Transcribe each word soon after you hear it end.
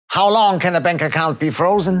How long can a bank account be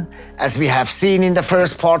frozen? As we have seen in the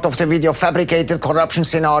first part of the video, fabricated corruption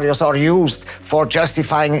scenarios are used for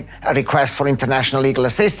justifying a request for international legal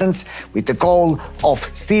assistance with the goal of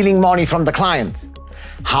stealing money from the client.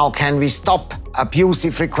 How can we stop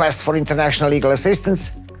abusive requests for international legal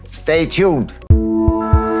assistance? Stay tuned.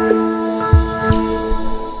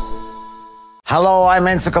 Hello, I'm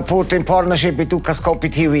Enzo Caputo in partnership with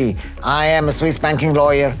Caputo. I am a Swiss banking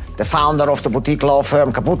lawyer, the founder of the boutique law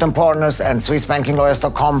firm Caputo Partners and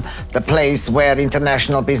SwissBankingLawyers.com, the place where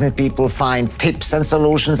international business people find tips and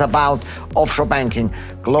solutions about offshore banking,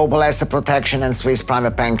 global asset protection and Swiss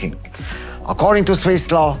private banking. According to Swiss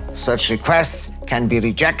law, such requests can be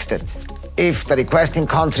rejected if the requesting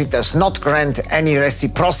country does not grant any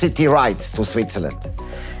reciprocity rights to Switzerland.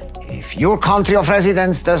 If your country of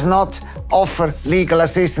residence does not offer legal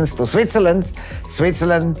assistance to Switzerland,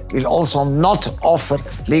 Switzerland will also not offer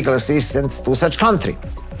legal assistance to such country.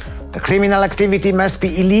 The criminal activity must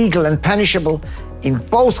be illegal and punishable in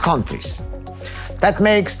both countries. That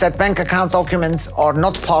makes that bank account documents are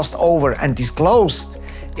not passed over and disclosed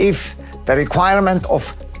if the requirement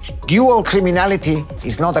of dual criminality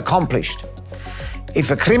is not accomplished. If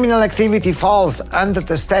a criminal activity falls under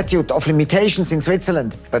the statute of limitations in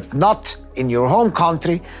Switzerland, but not in your home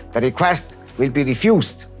country, the request will be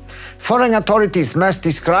refused. Foreign authorities must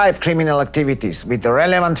describe criminal activities with the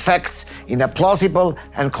relevant facts in a plausible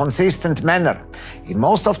and consistent manner. In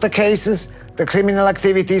most of the cases, the criminal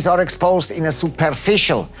activities are exposed in a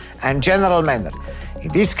superficial and general manner.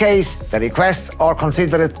 In this case, the requests are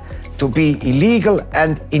considered to be illegal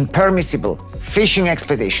and impermissible fishing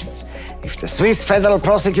expeditions. If the Swiss federal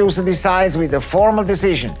prosecutor decides with a formal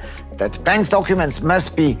decision that bank documents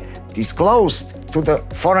must be disclosed to the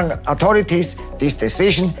foreign authorities, this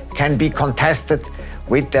decision can be contested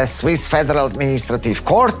with the Swiss Federal Administrative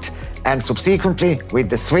Court and subsequently with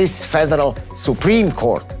the Swiss Federal Supreme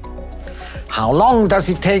Court. How long does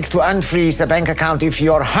it take to unfreeze a bank account if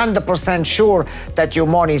you are 100% sure that your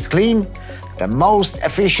money is clean? The most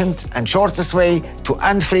efficient and shortest way to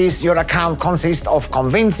unfreeze your account consists of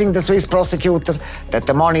convincing the Swiss prosecutor that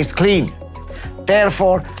the money is clean.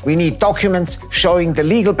 Therefore, we need documents showing the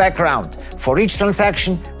legal background. For each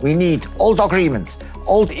transaction, we need old agreements,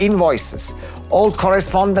 old invoices, old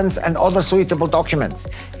correspondence and other suitable documents.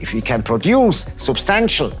 If we can produce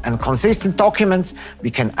substantial and consistent documents,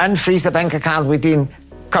 we can unfreeze a bank account within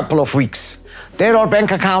a couple of weeks. There are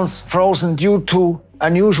bank accounts frozen due to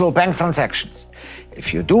unusual bank transactions.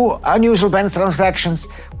 If you do unusual bank transactions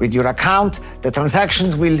with your account, the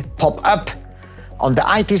transactions will pop up on the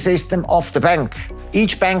IT system of the bank.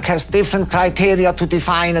 Each bank has different criteria to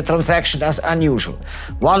define a transaction as unusual.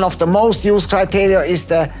 One of the most used criteria is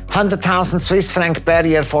the 100,000 Swiss franc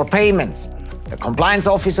barrier for payments. The compliance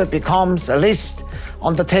officer becomes a list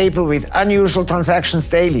on the table with unusual transactions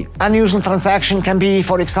daily. Unusual transaction can be,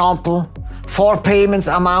 for example, 4 payments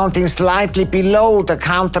amounting slightly below the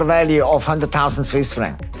counter value of 100,000 Swiss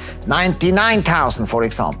franc. 99,000, for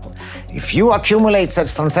example. If you accumulate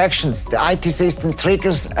such transactions, the IT system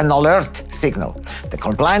triggers an alert signal. The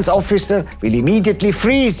compliance officer will immediately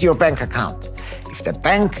freeze your bank account. If the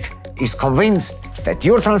bank is convinced that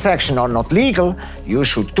your transactions are not legal, you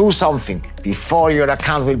should do something before your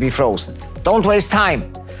account will be frozen. Don't waste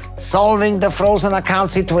time. Solving the frozen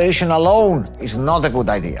account situation alone is not a good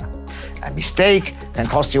idea. A mistake can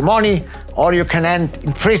cost you money, or you can end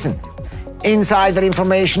in prison. Insider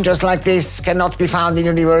information just like this cannot be found in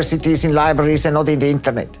universities, in libraries and not in the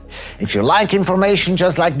internet. If you like information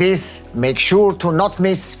just like this, make sure to not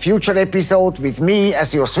miss future episodes with me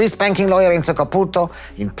as your Swiss banking lawyer Enzo Caputo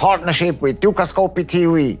in partnership with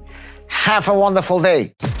Caputo. Have a wonderful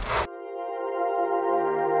day.